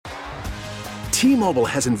T-Mobile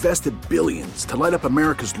has invested billions to light up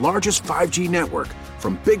America's largest 5G network,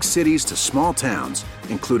 from big cities to small towns,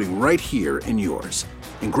 including right here in yours.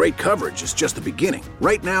 And great coverage is just the beginning.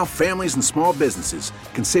 Right now, families and small businesses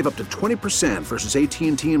can save up to 20% versus AT&T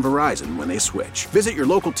and Verizon when they switch. Visit your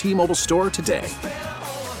local T-Mobile store today.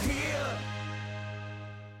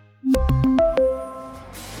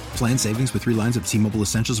 Plan savings with 3 lines of T-Mobile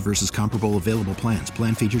Essentials versus comparable available plans.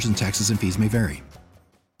 Plan features and taxes and fees may vary.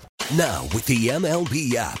 Now, with the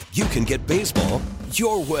MLB app, you can get baseball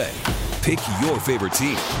your way. Pick your favorite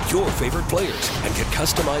team, your favorite players, and get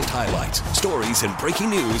customized highlights, stories, and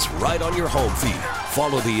breaking news right on your home feed.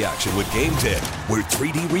 Follow the action with Game Day, where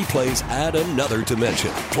 3D replays add another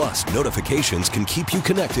dimension. Plus, notifications can keep you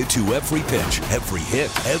connected to every pitch, every hit,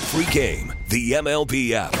 every game. The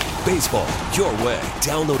MLB app. Baseball your way.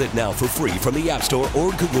 Download it now for free from the App Store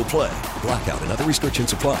or Google Play. Blackout and other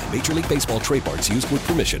restrictions apply. Major League Baseball trademarks used with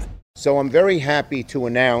permission. So I'm very happy to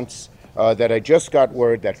announce that I just got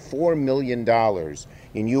word that $4 million in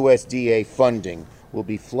USDA funding will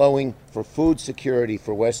be flowing for food security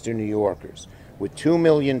for Western New Yorkers, with $2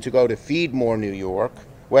 million to go to FeedMore New York,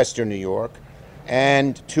 Western New York,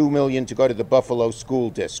 and $2 million to go to the Buffalo School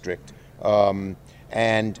District.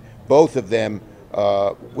 And both of them,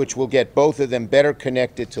 which will get both of them better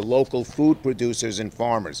connected to local food producers and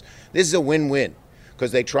farmers. This is a win-win,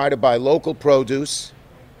 because they try to buy local produce,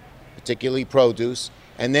 particularly produce,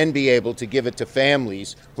 and then be able to give it to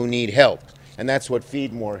families who need help. And that's what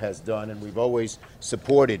FeedMore has done, and we've always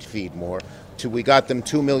supported FeedMore. We got them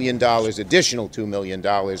 $2 million, additional $2 million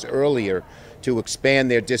earlier, to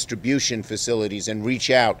expand their distribution facilities and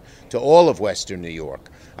reach out to all of Western New York.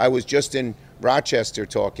 I was just in Rochester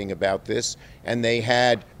talking about this, and they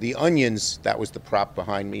had the onions. That was the prop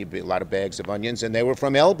behind me, a lot of bags of onions, and they were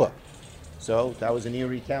from Elba. So that was an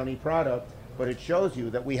Erie County product. But it shows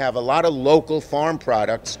you that we have a lot of local farm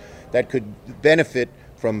products that could benefit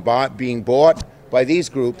from being bought by these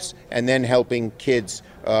groups and then helping kids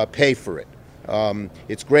pay for it.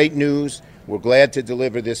 It's great news. We're glad to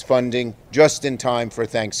deliver this funding just in time for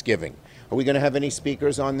Thanksgiving. Are we going to have any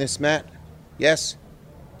speakers on this, Matt? Yes?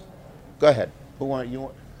 Go ahead.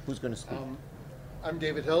 Who's going to speak? I'm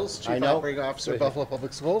David Hills, Chief Operating Officer of Buffalo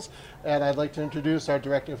Public Schools, and I'd like to introduce our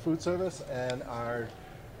Director of Food Service and our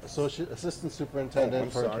Assistant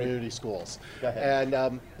Superintendent for Community Schools. And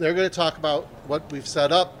they're going to talk about what we've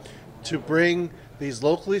set up to bring these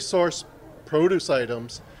locally sourced produce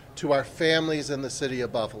items to our families in the city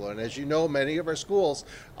of Buffalo. And as you know, many of our schools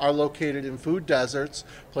are located in food deserts,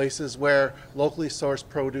 places where locally sourced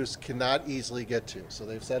produce cannot easily get to. So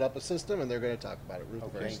they've set up a system, and they're going to talk about it.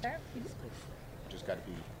 Ruth, first. Just got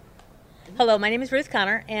to be. Hello, my name is Ruth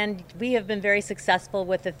Connor, and we have been very successful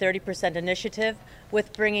with the 30% initiative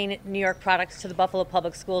with bringing New York products to the Buffalo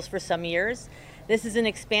Public Schools for some years. This is an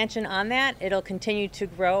expansion on that. It'll continue to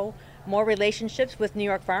grow more relationships with New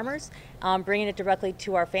York farmers, bringing it directly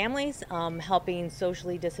to our families, helping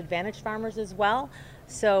socially disadvantaged farmers as well.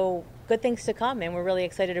 So good things to come, and we're really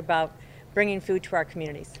excited about bringing food to our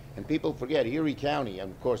communities. And people forget Erie County, and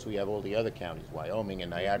of course we have all the other counties, Wyoming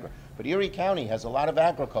and Niagara, but Erie County has a lot of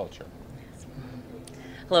agriculture.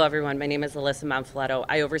 Hello everyone, my name is Alyssa Monfletto.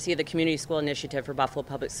 I oversee the Community School Initiative for Buffalo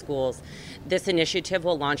Public Schools. This initiative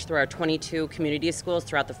will launch through our 22 community schools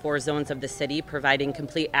throughout the 4 zones of the city, providing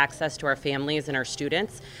complete access to our families and our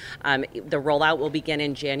students. The rollout will begin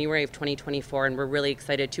in January of 2024, and we're really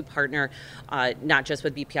excited to partner not just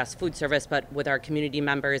with BPS Food Service, but with our community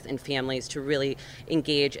members and families to really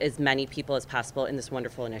engage as many people as possible in this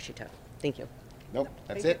wonderful initiative. Thank you. Nope,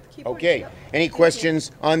 that's it. Okay, any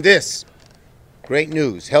questions on this? Great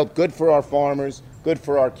news. Help good for our farmers, good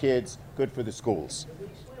for our kids, good for the schools. Can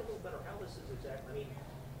we explain a little better how this is exactly?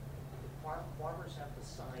 I mean, farmers have to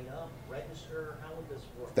sign up, register. How would this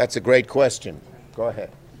work? That's a great question. Go ahead.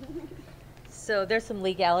 So there's some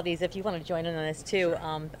legalities if you want to join in on this too.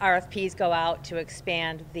 RFPs go out to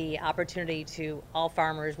expand the opportunity to all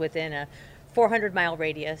farmers within a 400-mile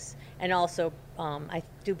radius, and also I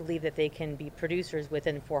do believe that they can be producers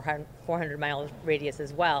within 400-mile radius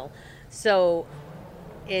as well. So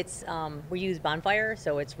it's we use Bonfire,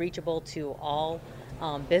 so it's reachable to all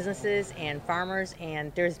businesses and farmers.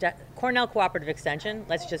 And there's Cornell Cooperative Extension.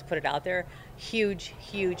 Let's just put it out there. Huge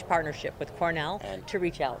partnership with Cornell to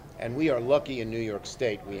reach out. And we are lucky in New York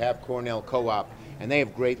State. We have Cornell Co-op, and they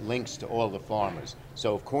have great links to all the farmers.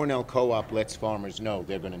 So if Cornell Co-op lets farmers know,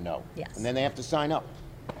 they're going to know. Yes. And then they have to sign up.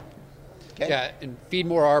 Okay. Yeah, and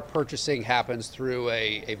FeedMore, our purchasing happens through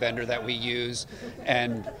a vendor that we use,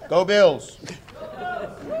 and Go Bills!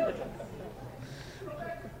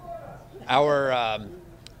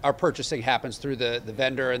 our purchasing happens through the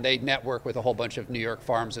vendor, and they network with a whole bunch of New York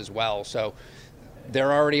farms as well. So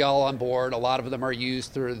they're already all on board. A lot of them are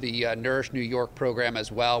used through the Nourish New York program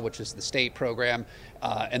as well, which is the state program.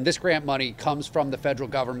 And this grant money comes from the federal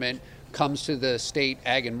government, comes to the state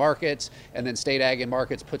ag and markets, and then state ag and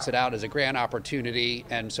markets puts it out as a grant opportunity.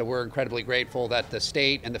 And so we're incredibly grateful that the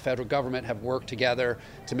state and the federal government have worked together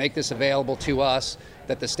to make this available to us,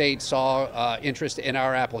 that the state saw interest in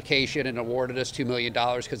our application and awarded us $2 million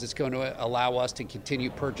because it's going to allow us to continue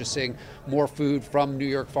purchasing more food from New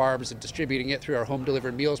York farms and distributing it through our home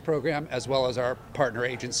delivered meals program as well as our partner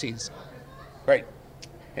agencies. Great.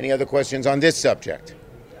 Any other questions on this subject?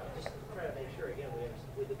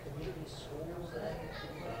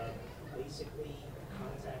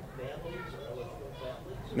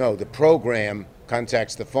 No, the program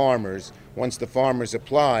contacts the farmers. Once the farmers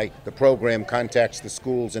apply, the program contacts the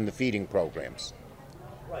schools and the feeding programs.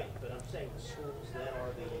 Right, but I'm saying the schools that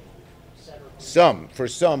are the center. For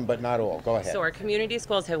some, but not all. Go ahead. So our community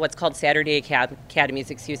schools have what's called Saturday academies,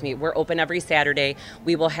 We're open every Saturday.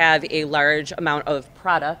 We will have a large amount of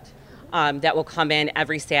product that will come in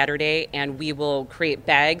every Saturday, and we will create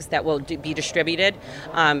bags that will be distributed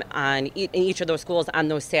in each of those schools on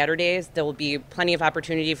those Saturdays. There will be plenty of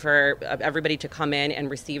opportunity for everybody to come in and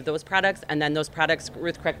receive those products, and then those products,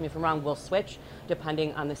 Ruth, correct me if I'm wrong, will switch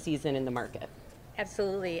depending on the season in the market.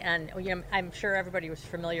 Absolutely, and I'm sure everybody was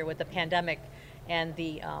familiar with the pandemic and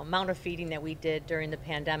the amount of feeding that we did during the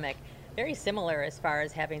pandemic. Very similar as far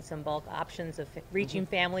as having some bulk options of reaching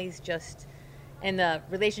families, and the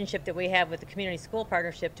relationship that we have with the community school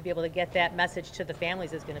partnership to be able to get that message to the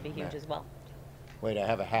families is going to be huge as well. Wait, I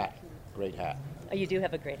have a hat. Great hat. Oh, you do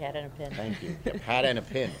have a great hat and a pin. Thank you. A hat and a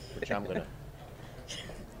pin, which I'm going to...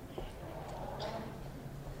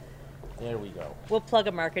 There we go. We'll plug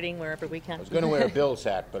a marketing wherever we can. I was going to wear a Bill's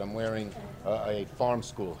hat, but I'm wearing a farm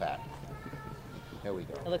school hat. There we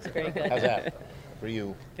go. It looks very good. How's that for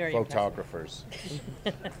you Very photographers?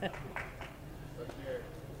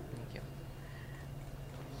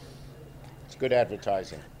 It's good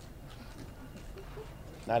advertising.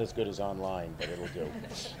 Not as good as online, but it'll do.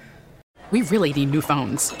 We really need new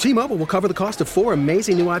phones. T-Mobile will cover the cost of 4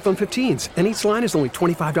 amazing new iPhone 15s, and each line is only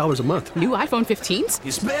 $25 a month. New iPhone 15s?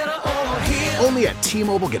 It's better over here. Only at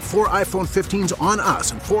T-Mobile, get 4 iPhone 15s on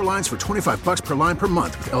us and 4 lines for $25 per line per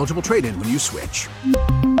month with eligible trade-in when you switch.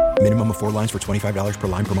 Minimum of 4 lines for $25 per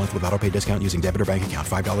line per month with autopay discount using debit or bank account.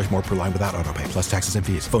 $5 more per line without autopay, plus taxes and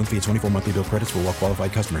fees. Phone fee at 24 monthly bill credits for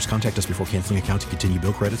well-qualified customers. Contact us before canceling account to continue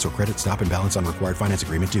bill credits or credit stop and balance on required finance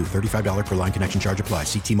agreement due. $35 per line connection charge applies.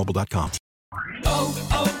 See T-Mobile.com.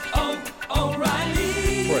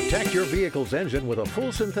 O'Reilly. Protect your vehicle's engine with a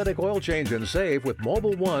full synthetic oil change and save with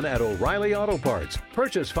Mobil 1 at O'Reilly Auto Parts.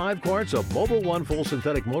 Purchase 5 quarts of Mobil 1 full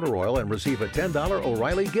synthetic motor oil and receive a $10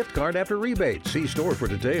 O'Reilly gift card after rebate. See store for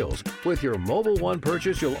details. With your Mobil 1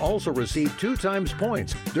 purchase, you'll also receive 2 times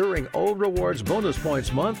points during O Rewards Bonus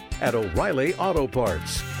Points Month at O'Reilly Auto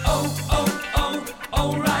Parts.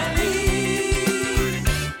 O'Reilly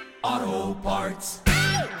Auto Parts.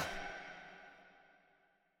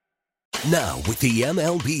 Now, with the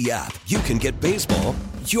MLB app, you can get baseball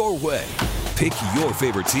your way. Pick your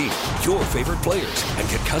favorite team, your favorite players, and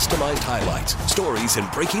get customized highlights, stories, and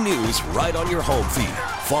breaking news right on your home feed.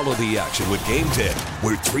 Follow the action with Game Day,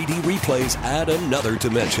 where 3D replays add another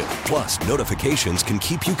dimension. Plus, notifications can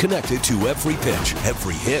keep you connected to every pitch,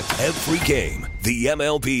 every hit, every game. The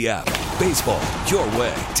MLB app. Baseball your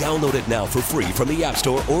way. Download it now for free from the App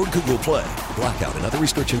Store or Google Play. Blackout and other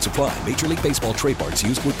restrictions apply. Major League Baseball trademarks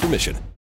used with permission.